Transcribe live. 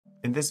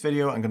In this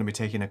video, I'm going to be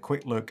taking a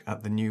quick look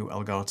at the new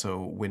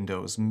Elgato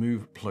Windows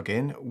Move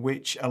plugin,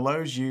 which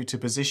allows you to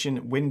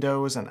position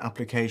windows and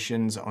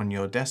applications on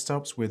your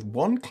desktops with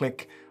one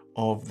click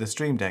of the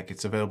Stream Deck.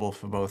 It's available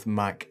for both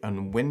Mac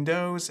and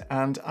Windows,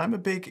 and I'm a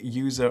big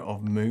user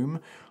of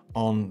Moom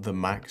on the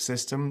Mac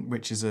system,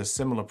 which is a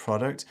similar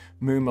product.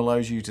 Moom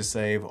allows you to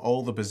save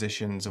all the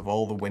positions of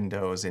all the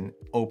windows in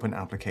open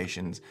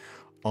applications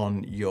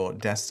on your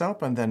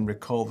desktop and then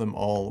recall them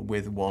all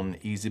with one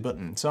easy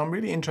button. So I'm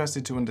really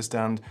interested to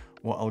understand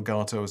what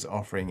Elgato's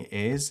offering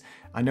is.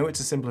 I know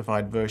it's a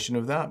simplified version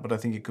of that, but I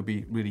think it could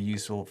be really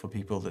useful for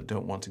people that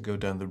don't want to go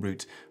down the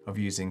route of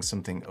using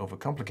something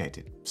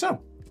overcomplicated.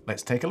 So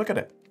let's take a look at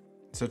it.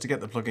 So to get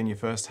the plugin, you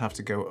first have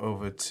to go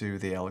over to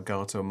the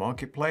Elgato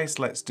Marketplace.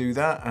 Let's do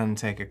that and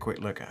take a quick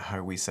look at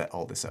how we set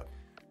all this up.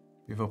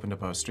 We've opened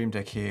up our Stream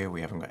Deck here.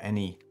 We haven't got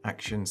any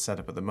action set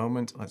up at the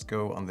moment. Let's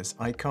go on this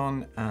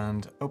icon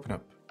and open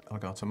up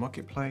Elgato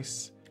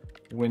Marketplace,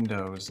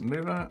 Windows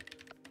Mover.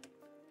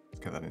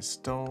 Let's get that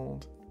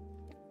installed.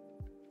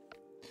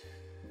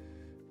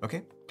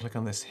 Okay, click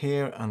on this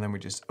here, and then we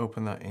just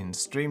open that in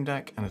Stream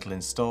Deck and it'll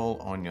install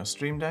on your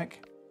Stream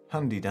Deck.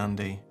 Handy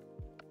dandy,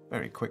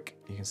 very quick.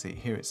 You can see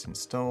here it's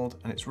installed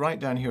and it's right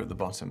down here at the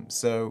bottom.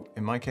 So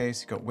in my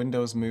case, you've got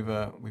Windows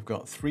Mover. We've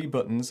got 3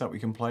 buttons that we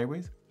can play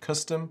with: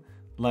 Custom,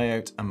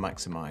 Layout, and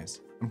Maximize.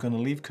 I'm going to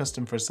leave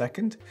Custom for a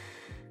second.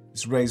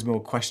 It's raised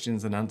more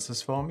questions than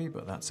answers for me,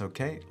 but that's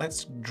okay.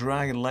 Let's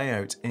drag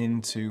Layout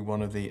into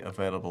one of the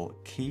available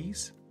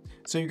keys.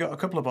 So you've got a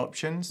couple of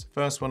options.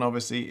 First one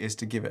obviously is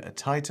to give it a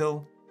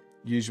title,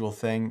 usual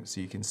thing,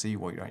 so you can see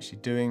what you're actually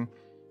doing.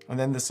 And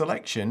then the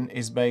selection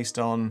is based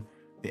on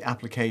the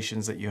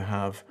applications that you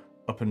have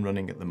up and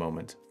running at the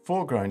moment.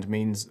 Foreground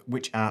means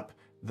which app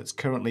that's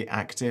currently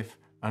active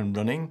and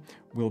running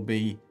will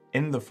be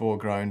in the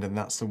foreground, and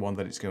that's the one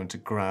that it's going to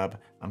grab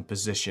and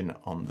position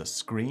on the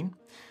screen.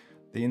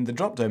 In the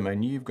drop-down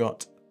menu, you've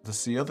got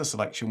the other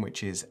selection,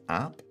 which is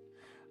App,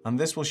 and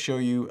this will show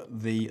you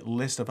the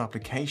list of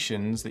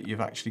applications that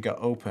you've actually got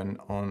open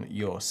on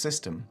your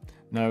system.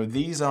 Now,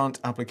 these aren't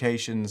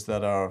applications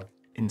that are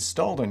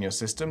installed on your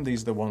system.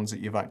 These are the ones that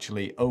you've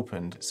actually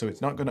opened. So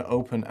it's not going to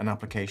open an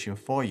application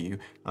for you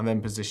and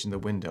then position the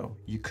window.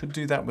 You could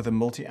do that with a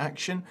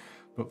multi-action,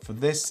 but for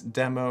this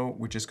demo,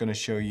 we're just going to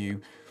show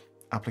you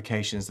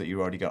applications that you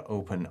already got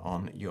open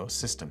on your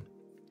system.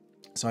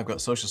 So I've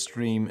got Social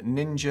Stream,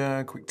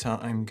 Ninja,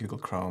 QuickTime, Google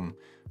Chrome,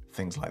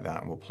 things like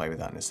that, and we'll play with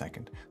that in a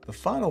second. The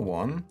final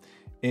one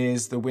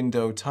is the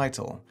window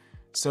title.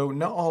 So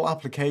not all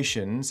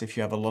applications, if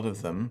you have a lot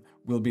of them,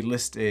 will be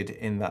listed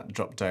in that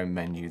drop-down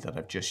menu that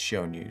I've just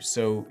shown you.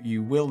 So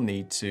you will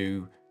need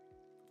to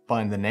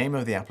find the name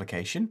of the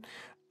application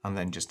and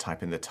then just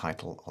type in the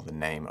title or the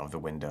name of the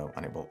window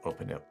and it will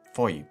open it up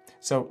for you.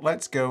 So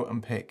let's go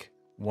and pick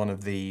one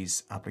of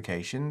these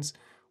applications.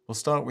 We'll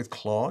start with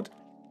Claude.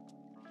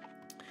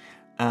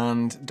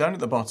 And down at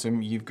the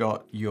bottom, you've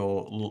got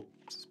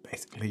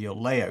basically your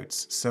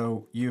layouts.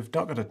 So you've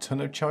not got a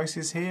ton of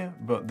choices here,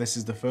 but this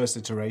is the first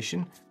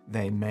iteration.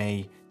 They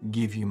may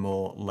give you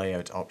more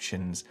layout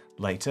options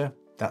later.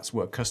 That's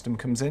where custom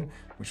comes in,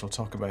 which we'll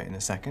talk about in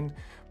a second.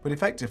 But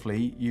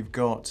effectively, you've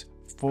got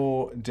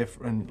 4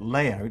 different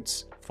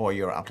layouts for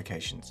your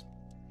applications.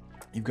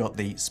 You've got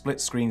the split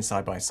screen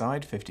side by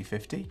side,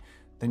 50-50.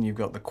 Then you've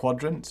got the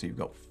quadrant, so you've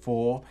got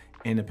 4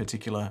 in a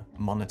particular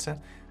monitor.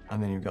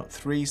 And then you've got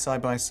 3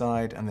 side by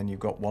side, and then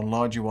you've got 1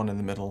 larger one in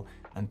the middle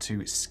and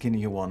 2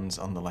 skinnier ones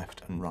on the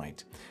left and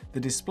right. The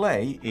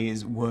display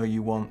is where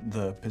you want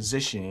the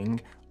positioning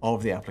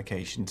of the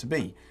application to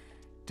be,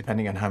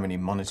 depending on how many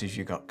monitors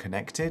you've got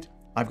connected.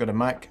 I've got a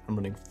Mac, I'm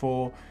running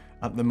 4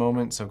 at the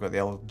moment, so I've got the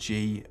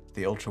LG,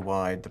 the ultra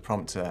wide, the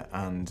prompter,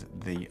 and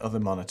the other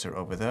monitor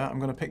over there. I'm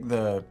going to pick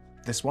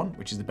this one,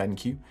 which is the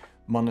BenQ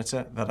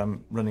monitor that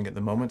I'm running at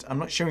the moment. I'm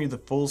not showing you the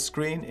full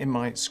screen in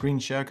my screen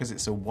share because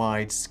it's a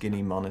wide,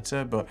 skinny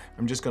monitor, but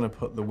I'm just going to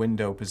put the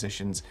window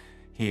positions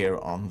here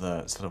on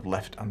the sort of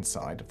left-hand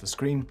side of the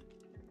screen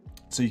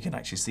so you can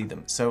actually see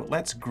them. So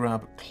let's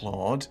grab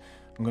Claude.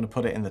 I'm going to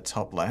put it in the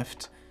top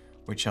left,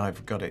 which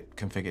I've got it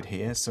configured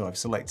here. So I've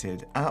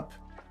selected App,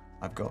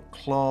 I've got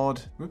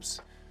Claude,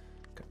 whoops,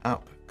 got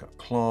App, got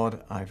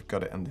Claude, I've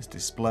got it on this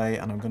display,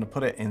 and I'm going to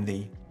put it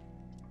in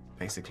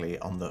basically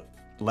on the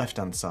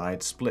left-hand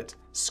side split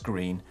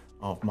screen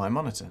of my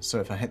monitor. So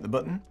if I hit the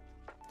button,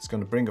 it's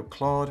going to bring up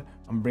Claude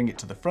and bring it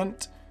to the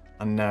front,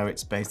 and now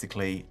it's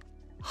basically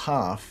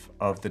half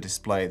of the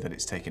display that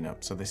it's taking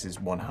up. So this is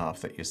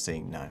 1/2 that you're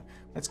seeing now.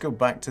 Let's go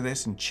back to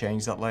this and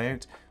change that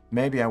layout.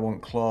 Maybe I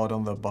want Claude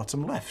on the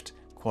bottom left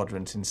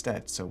quadrant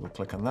instead. So we'll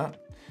click on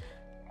that.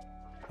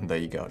 And there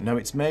you go. Now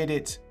it's made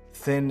it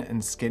thin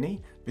and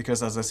skinny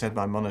because, as I said,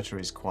 my monitor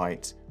is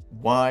quite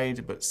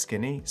wide but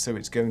skinny, so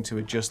it's going to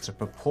adjust the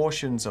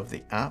proportions of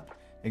the app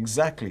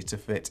exactly to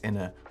fit in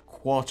a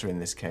quarter, in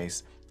this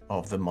case,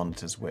 of the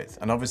monitor's width.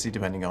 And obviously,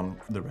 depending on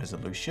the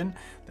resolution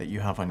that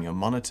you have on your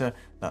monitor,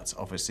 that's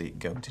obviously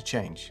going to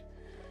change.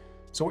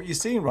 So what you're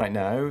seeing right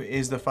now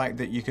is the fact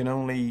that you can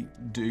only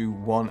do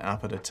one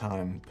app at a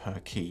time per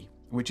key.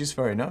 which is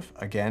fair enough.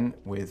 Again,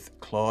 with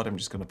Claude, I'm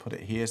just going to put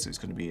it here, so it's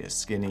going to be a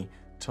skinny,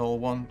 tall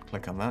one.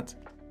 Click on that.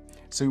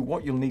 So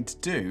what you'll need to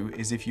do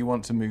is if you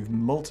want to move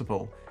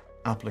multiple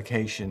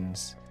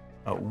applications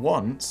at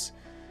once,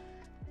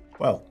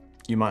 well,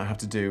 you might have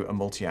to do a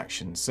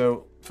multi-action.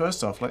 So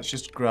first off, let's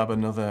just grab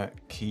another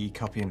key,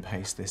 copy and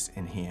paste this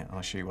in here.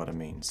 I'll show you what I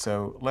mean.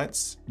 So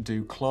let's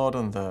do Claude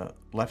on the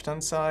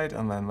left-hand side,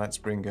 and then let's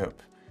bring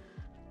up,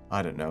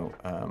 I don't know,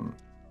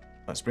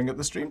 let's bring up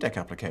the Stream Deck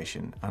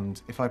application.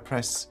 And if I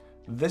press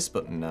this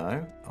button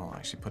now, I'll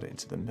actually put it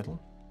into the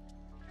middle.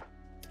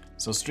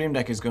 So Stream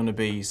Deck is going to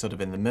be sort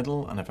of in the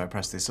middle, and if I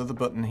press this other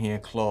button here,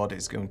 Claude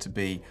is going to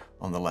be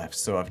on the left.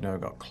 So I've now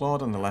got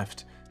Claude on the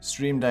left,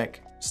 Stream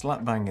Deck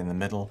slap bang in the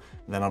middle,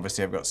 and then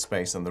obviously I've got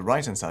space on the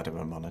right hand side of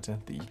my monitor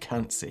that you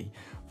can't see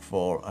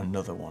for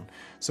another one.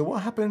 So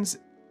what happens,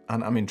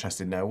 and I'm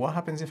interested now, what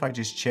happens if I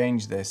just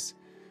change this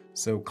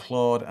so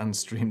Claude and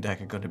Stream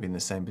Deck are going to be in the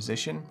same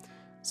position?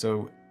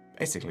 So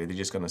basically they're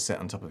just going to sit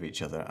on top of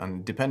each other,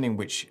 and depending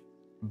which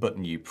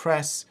button you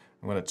press,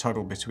 I'm going to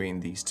toggle between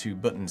these two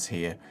buttons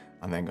here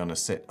and then going to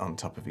sit on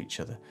top of each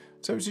other.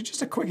 So it's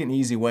just a quick and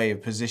easy way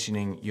of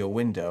positioning your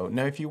window.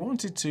 Now, if you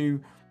wanted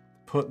to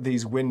put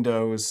these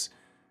windows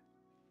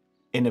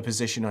in a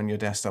position on your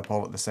desktop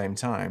all at the same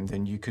time,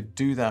 then you could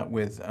do that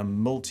with a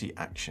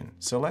multi-action.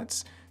 So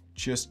let's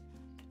just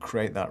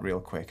create that real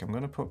quick. I'm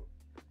going to put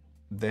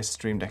this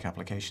Stream Deck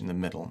application in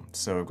the middle.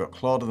 So we've got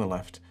Claude on the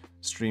left,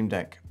 Stream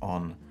Deck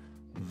on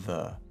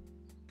the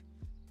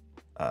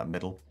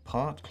middle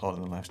part, Claude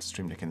on the left,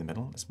 Stream Deck in the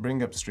middle. Let's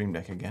bring up Stream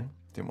Deck again.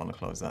 Didn't want to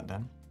close that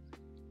down.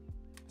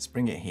 Let's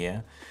bring it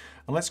here,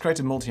 and let's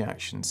create a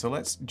multi-action. So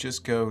let's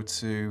just go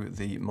to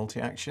the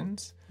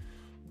multi-actions,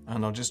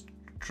 and I'll just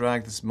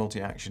drag this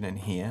multi-action in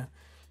here.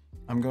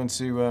 I'm going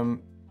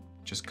to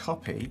just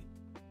copy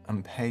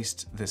and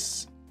paste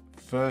this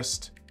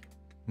first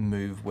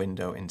move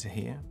window into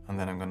here, and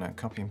then I'm going to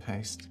copy and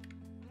paste,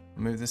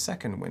 move the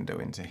second window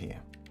into here.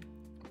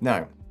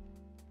 Now,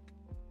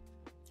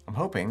 I'm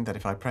hoping that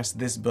if I press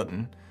this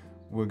button,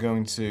 we're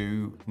going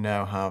to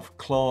now have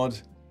Claude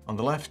on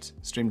the left,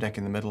 Stream Deck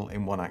in the middle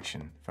in one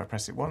action. If I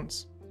press it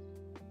once,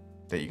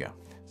 there you go.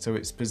 So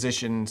it's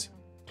positioned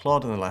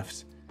Claude on the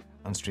left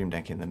and Stream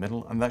Deck in the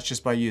middle, and that's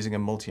just by using a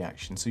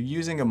multi-action. So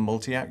using a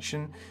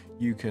multi-action,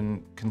 you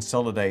can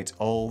consolidate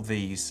all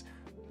these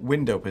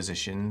window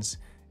positions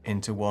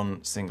into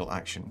one single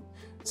action.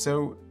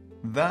 So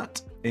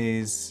that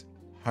is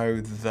how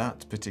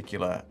that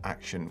particular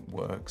action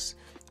works.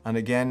 And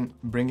again,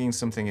 bringing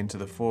something into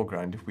the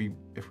foreground,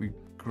 if we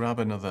grab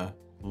another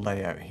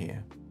layout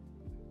here,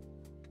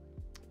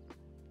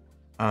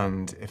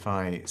 and if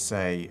I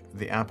say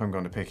the app I'm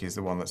going to pick is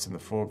the one that's in the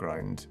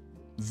foreground,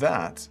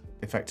 that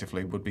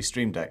effectively would be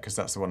Stream Deck, because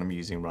that's the one I'm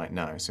using right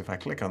now. So if I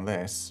click on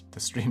this, the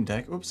Stream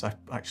Deck, oops, I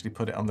actually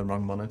put it on the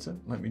wrong monitor.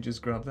 Let me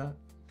just grab that.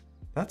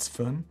 That's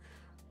fun.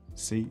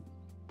 See,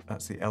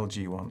 that's the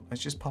LG one.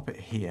 Let's just pop it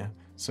here.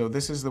 So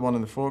this is the one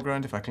in the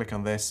foreground. If I click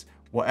on this,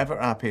 whatever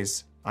app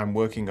is I'm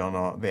working on,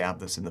 or the app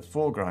that's in the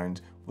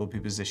foreground, will be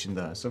positioned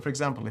there. So for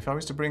example, if I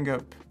was to bring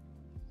up,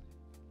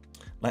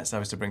 let's say I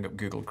was to bring up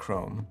Google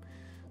Chrome.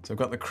 So I've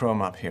got the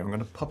Chrome app here. I'm going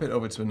to pop it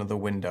over to another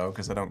window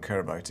because I don't care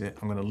about it.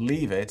 I'm going to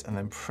leave it and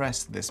then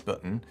press this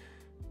button.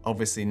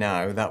 Obviously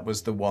now that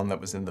was the one that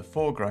was in the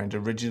foreground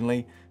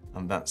originally,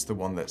 and that's the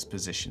one that's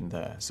positioned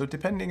there. So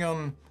depending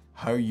on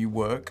how you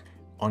work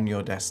on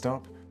your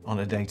desktop on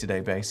a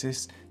day-to-day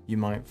basis, you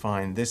might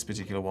find this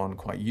particular one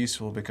quite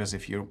useful, because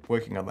if you're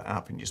working on the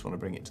app and you just want to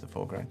bring it to the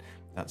foreground,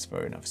 that's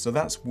fair enough. So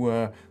that's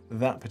where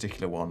that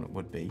particular one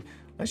would be.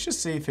 Let's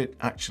just see if it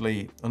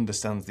actually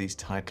understands these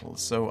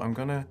titles. So I'm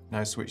going to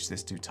now switch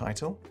this to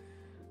title.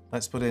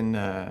 Let's put in,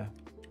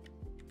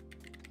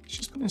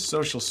 just put in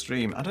social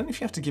stream. I don't know if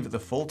you have to give it the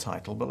full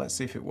title, but let's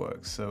see if it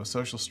works. So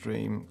social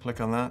stream, click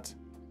on that.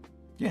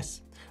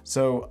 Yes.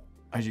 So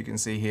as you can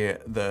see here,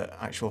 the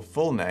actual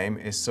full name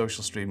is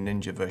Social Stream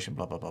Ninja version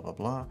blah, blah, blah, blah,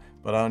 blah.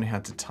 But I only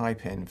had to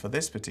type in, for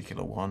this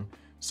particular one,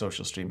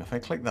 Social Stream. If I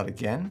click that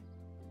again,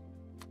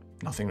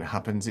 nothing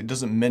happens. It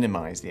doesn't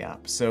minimize the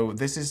app. So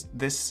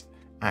this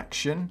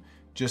action,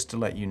 just to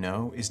let you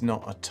know, is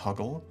not a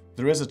toggle.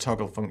 There is a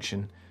toggle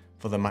function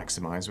for the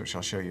maximize, which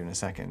I'll show you in a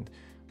second.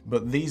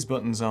 But these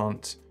buttons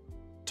aren't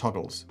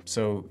toggles.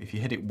 So if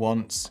you hit it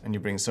once and you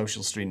bring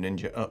Social Stream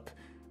Ninja up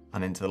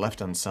and into the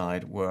left-hand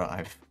side where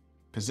I've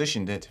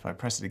positioned it, if I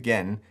press it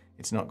again,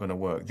 it's not going to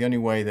work. The only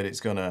way that it's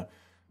going to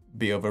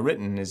be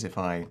overwritten is if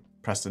I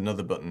pressed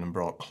another button and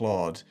brought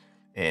Claude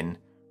in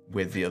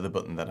with the other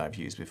button that I've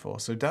used before.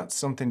 So that's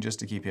something just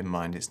to keep in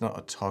mind. It's not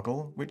a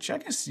toggle, which I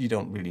guess you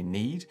don't really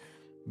need,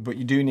 but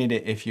you do need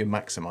it if you're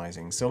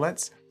maximizing. So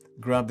let's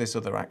grab this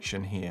other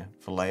action here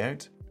for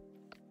layout.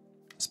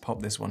 Let's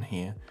pop this one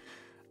here,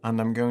 and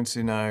I'm going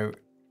to now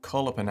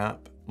call up an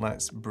app.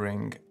 Let's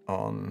bring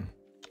on,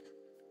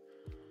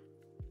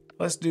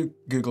 let's do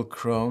Google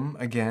Chrome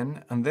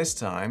again, and this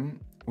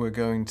time we're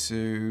going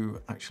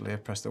to, actually I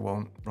pressed the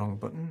wrong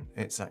button,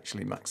 it's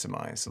actually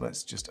maximize. So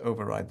let's just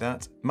override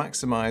that.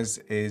 Maximize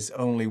is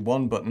only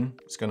one button,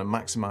 it's going to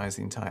maximize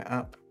the entire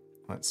app.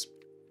 Let's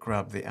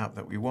grab the app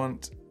that we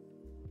want.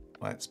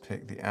 Let's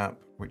pick the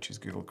app, which is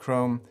Google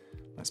Chrome.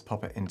 Let's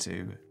pop it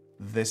into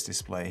this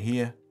display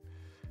here.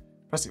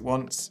 Press it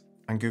once,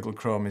 and Google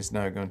Chrome is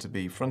now going to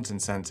be front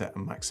and center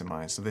and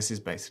maximized. So this is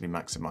basically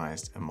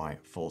maximized in my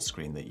full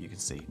screen that you can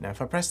see. Now,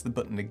 if I press the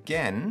button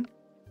again,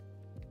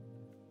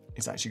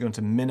 it's actually going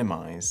to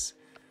minimize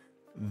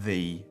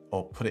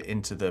or put it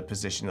into the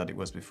position that it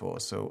was before.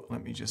 So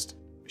let me just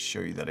show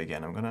you that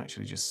again. I'm going to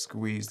actually just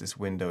squeeze this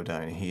window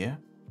down here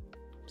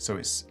so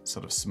it's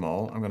sort of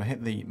small. I'm going to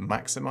hit the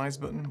maximize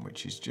button,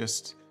 which is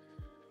just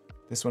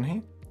this one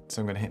here.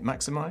 So I'm going to hit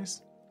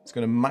maximize. It's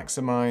going to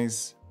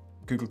maximize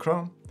Google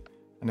Chrome.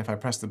 And if I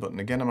press the button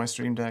again on my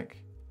Stream Deck,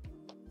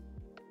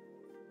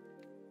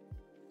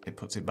 it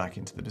puts it back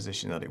into the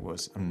position that it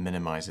was and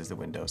minimizes the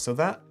window. So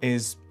that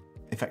is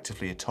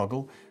effectively a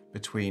toggle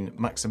between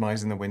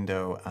maximizing the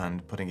window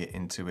and putting it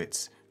into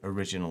its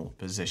original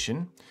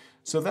position.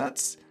 So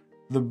that's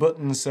the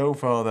button so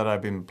far that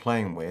I've been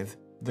playing with.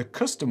 The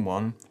custom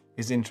one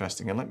is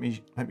interesting, and let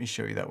me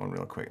show you that one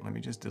real quick. Let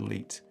me just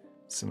delete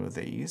some of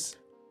these.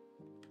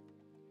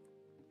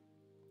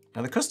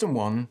 Now the custom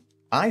one,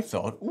 I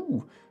thought,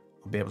 ooh,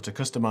 I'll be able to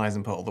customize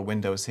and put all the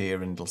windows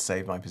here and it'll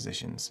save my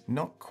positions.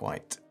 Not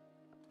quite.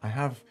 I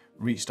have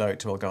reached out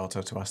to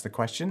Elgato to ask the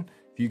question.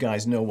 If you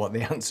guys know what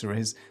the answer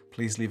is,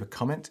 please leave a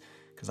comment,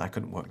 because I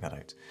couldn't work that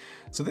out.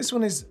 So this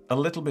one is a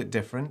little bit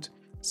different.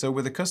 So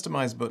with the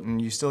customize button,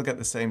 you still get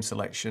the same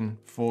selection: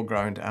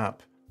 foreground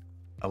app,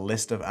 a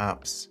list of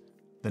apps,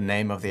 the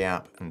name of the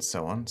app, and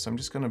so on. So I'm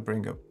just going to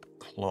bring up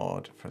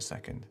Claude for a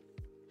second.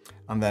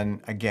 And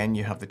then again,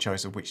 you have the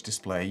choice of which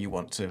display you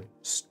want to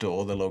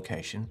store the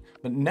location.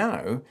 But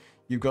now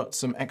you've got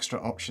some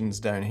extra options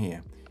down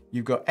here.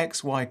 You've got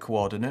XY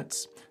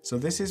coordinates. So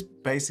this is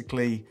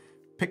basically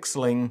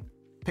pixeling,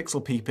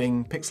 pixel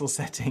peeping, pixel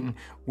setting,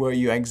 where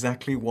you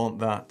exactly want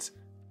that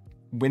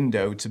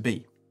window to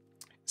be.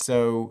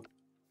 So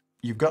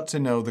you've got to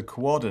know the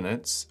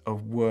coordinates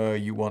of where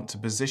you want to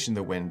position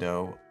the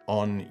window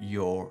on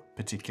your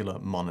particular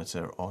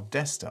monitor or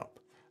desktop.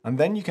 And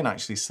then you can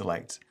actually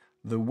select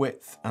the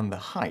width and the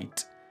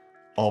height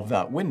of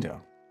that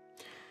window.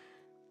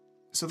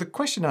 So the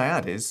question I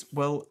had is,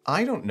 well,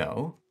 I don't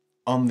know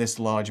on this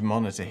large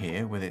monitor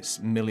here with its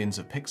millions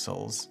of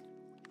pixels,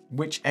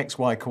 which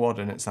XY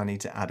coordinates I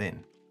need to add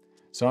in.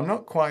 So I'm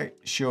not quite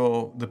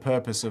sure the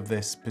purpose of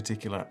this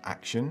particular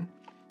action,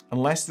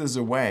 unless there's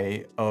a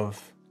way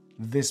of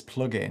this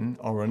plugin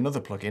or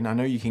another plugin. I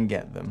know you can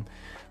get them,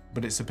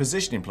 but it's a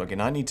positioning plugin.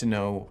 I need to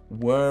know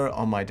where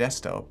on my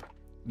desktop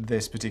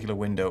this particular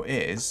window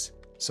is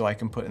so I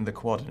can put in the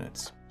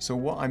coordinates. So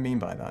what I mean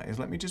by that is,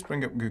 let me just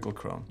bring up Google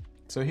Chrome.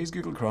 So here's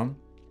Google Chrome.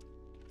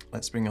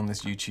 Let's bring on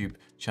this YouTube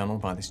channel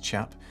by this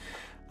chap.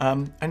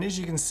 And as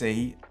you can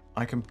see,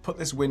 I can put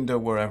this window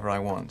wherever I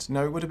want.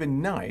 Now, it would have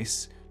been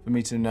nice for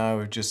me to now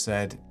have just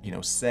said, you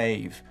know,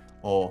 save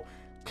or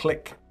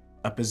click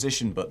a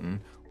position button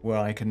where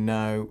I can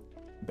now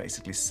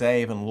basically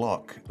save and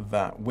lock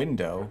that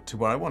window to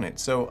where I want it.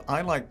 So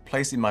I like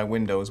placing my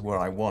windows where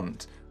I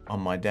want on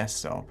my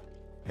desktop.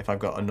 If I've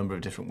got a number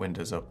of different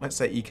windows up, let's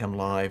say ecamm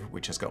Live,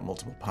 which has got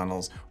multiple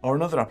panels, or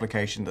another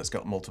application that's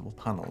got multiple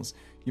panels,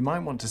 you might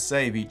want to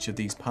save each of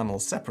these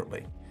panels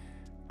separately.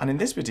 And in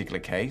this particular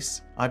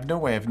case, I've no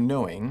way of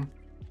knowing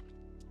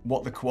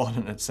what the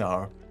coordinates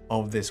are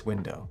of this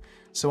window.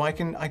 So I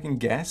can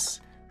guess.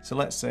 So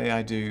let's say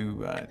I do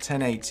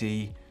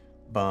 1080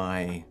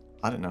 by,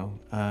 I don't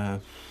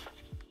know,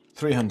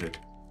 300,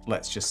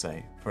 let's just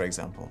say, for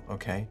example,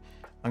 okay?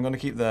 I'm going to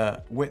keep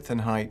the width and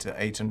height at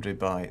 800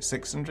 by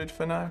 600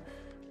 for now.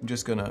 I'm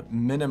just going to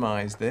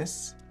minimize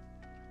this.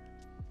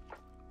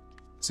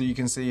 So you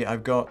can see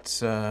I've got,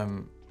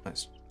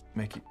 let's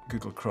make it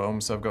Google Chrome.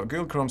 So I've got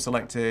Google Chrome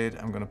selected.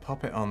 I'm going to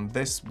pop it on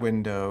this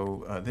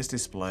window, this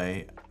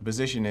display. The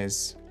position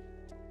is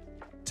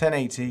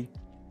 1080,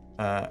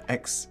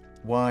 X,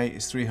 Y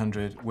is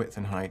 300, width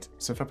and height.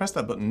 So if I press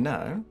that button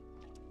now,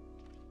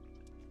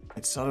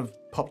 it's sort of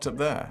popped up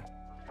there.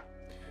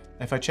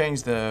 If I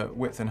change the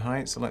width and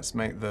height, so let's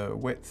make the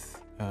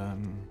width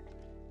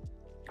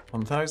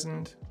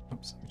 1000.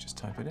 Oops, let me just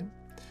type it in.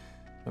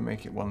 I'll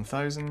make it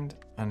 1000,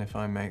 and if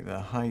I make the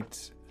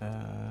height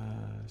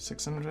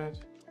 600,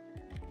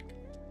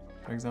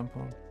 for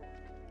example,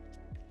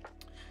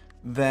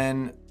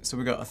 then, so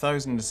we got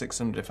 1000 to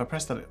 600. If I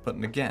press that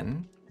button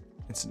again,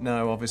 it's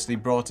now obviously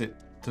brought it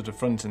to the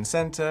front and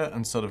center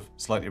and sort of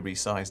slightly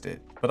resized it.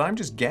 But I'm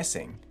just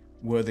guessing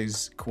where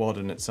these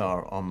coordinates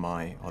are on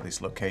my, or this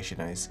location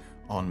is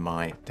on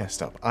my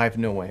desktop. I have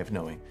no way of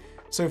knowing.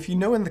 So if you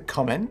know in the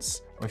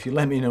comments, or if you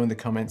let me know in the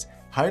comments,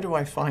 how do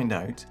I find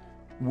out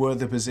where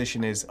the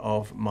position is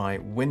of my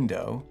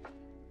window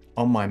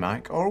on my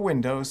Mac or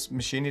Windows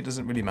machine? It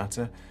doesn't really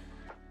matter.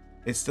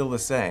 It's still the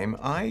same.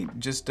 I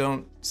just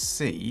don't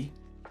see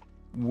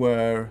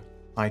where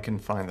I can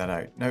find that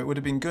out. Now, it would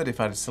have been good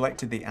if I'd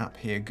selected the app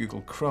here,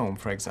 Google Chrome,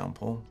 for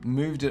example,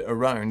 moved it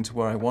around to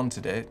where I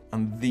wanted it,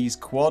 and these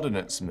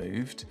coordinates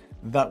moved.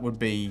 That would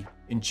be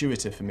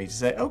intuitive for me to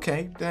say,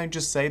 okay, then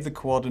just save the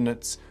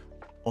coordinates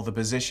or the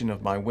position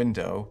of my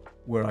window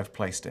where I've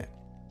placed it.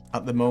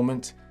 At the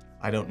moment,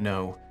 I don't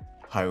know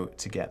how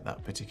to get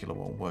that particular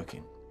one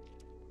working.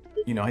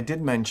 You know, I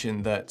did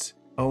mention that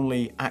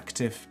only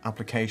active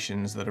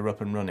applications that are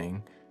up and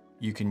running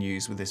you can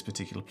use with this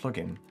particular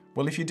plugin.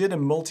 Well, if you did a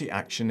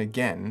multi-action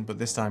again, but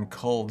this time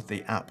called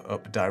the app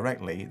up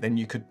directly, then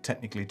you could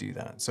technically do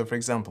that. So for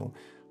example,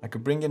 I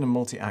could bring in a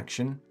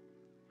multi-action,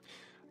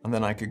 and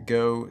then I could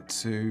go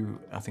to,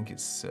 I think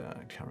it's,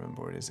 I can't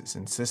remember where it is, it's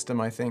in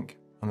System, I think,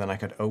 and then I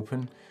could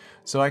open.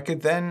 So I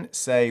could then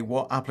say,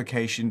 what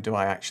application do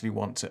I actually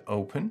want to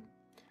open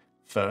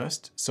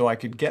first? So I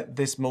could get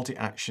this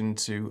multi-action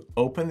to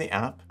open the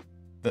app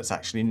that's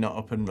actually not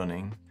up and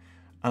running,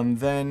 and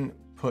then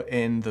put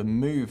in the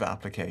move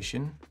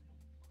application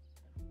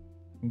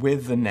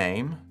with the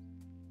name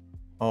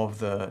of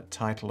the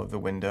title of the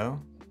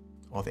window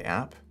or the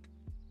app,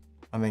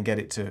 and then get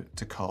it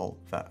to call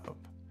that up.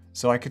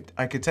 So I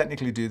could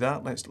technically do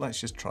that. Let's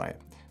just try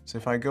it. So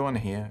if I go on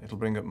here, it'll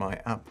bring up my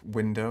app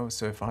window.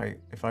 So if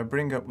I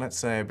bring up, let's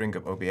say I bring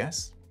up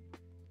OBS.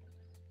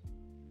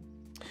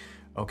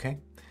 Okay.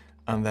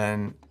 And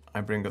then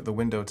I bring up the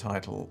window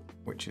title,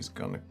 which is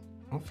gonna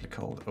hopefully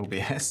called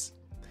OBS.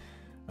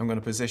 I'm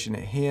gonna position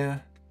it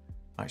here.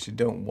 I actually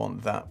don't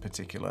want that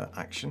particular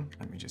action.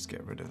 Let me just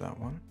get rid of that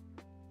one.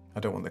 I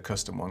don't want the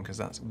custom one because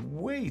that's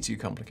way too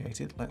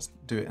complicated. Let's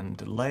do it in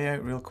the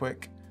layout real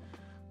quick.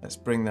 Let's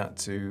bring that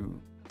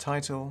to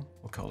title.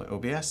 We'll call it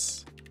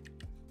OBS.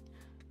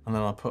 And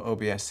then I'll put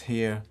OBS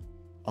here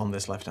on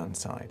this left-hand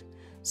side.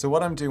 So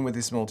what I'm doing with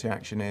this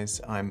multi-action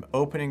is I'm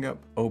opening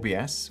up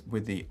OBS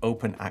with the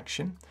open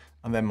action.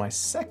 And then my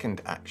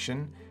second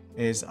action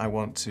is I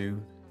want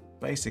to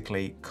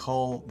basically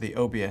call the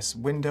OBS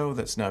window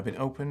that's now been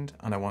opened,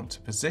 and I want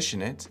to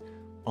position it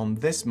on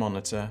this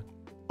monitor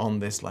on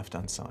this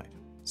left-hand side.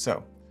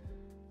 So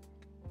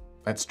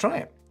let's try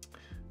it.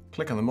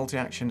 Click on the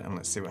multi-action and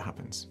let's see what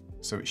happens.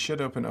 So it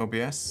should open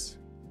OBS.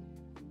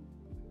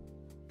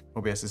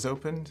 OBS is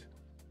opened.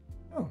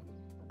 Oh,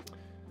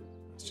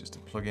 it's just a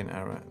plugin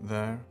error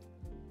there.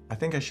 I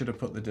think I should have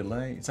put the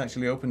delay. It's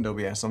actually opened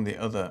OBS on the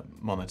other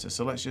monitor.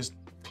 So let's just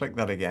click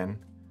that again.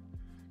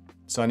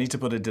 So I need to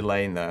put a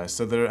delay in there.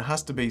 So there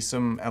has to be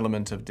some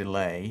element of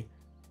delay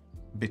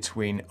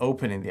between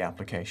opening the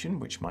application,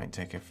 which might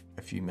take a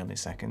few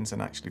milliseconds,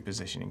 and actually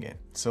positioning it.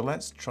 So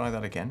let's try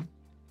that again.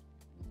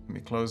 Let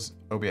me close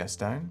OBS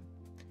down.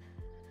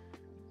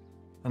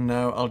 And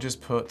now I'll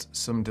just put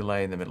some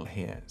delay in the middle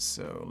here.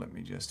 So let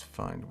me just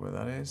find where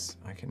that is.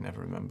 I can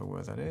never remember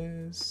where that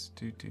is.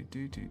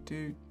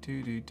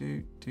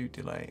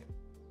 Delay.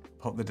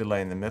 Pop the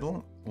delay in the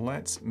middle.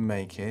 Let's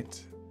make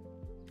it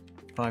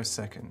 5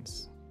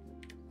 seconds.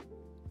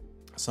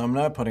 So I'm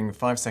now putting a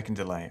 5-second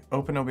delay.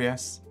 Open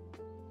OBS,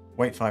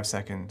 wait 5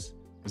 seconds,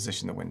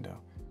 position the window.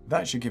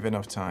 That should give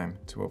enough time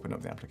to open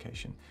up the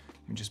application.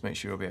 And just make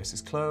sure OBS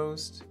is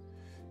closed.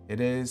 It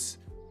is.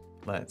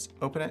 Let's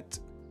open it.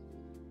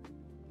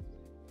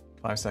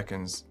 5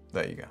 seconds,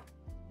 there you go.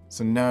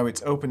 So now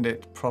it's opened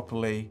it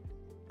properly,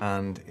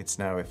 and it's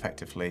now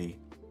effectively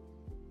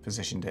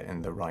positioned it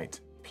in the right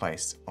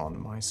place on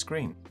my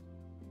screen.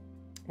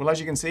 Well, as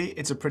you can see,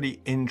 it's a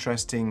pretty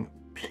interesting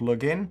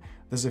plugin.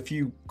 There's a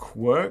few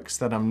quirks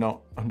that I'm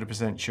not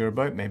 100% sure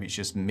about. Maybe it's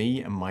just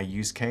me and my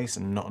use case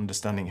and not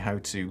understanding how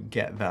to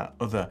get that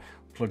other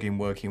plugin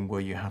working where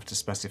you have to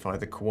specify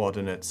the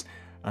coordinates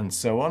and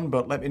so on.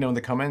 But let me know in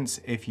the comments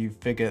if you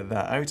figure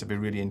that out. I'd be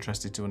really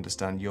interested to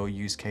understand your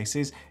use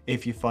cases,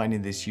 if you're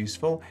finding this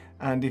useful,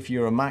 and if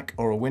you're a Mac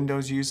or a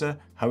Windows user,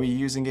 how are you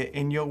using it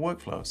in your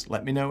workflows?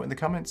 Let me know in the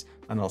comments,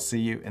 and I'll see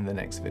you in the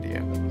next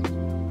video.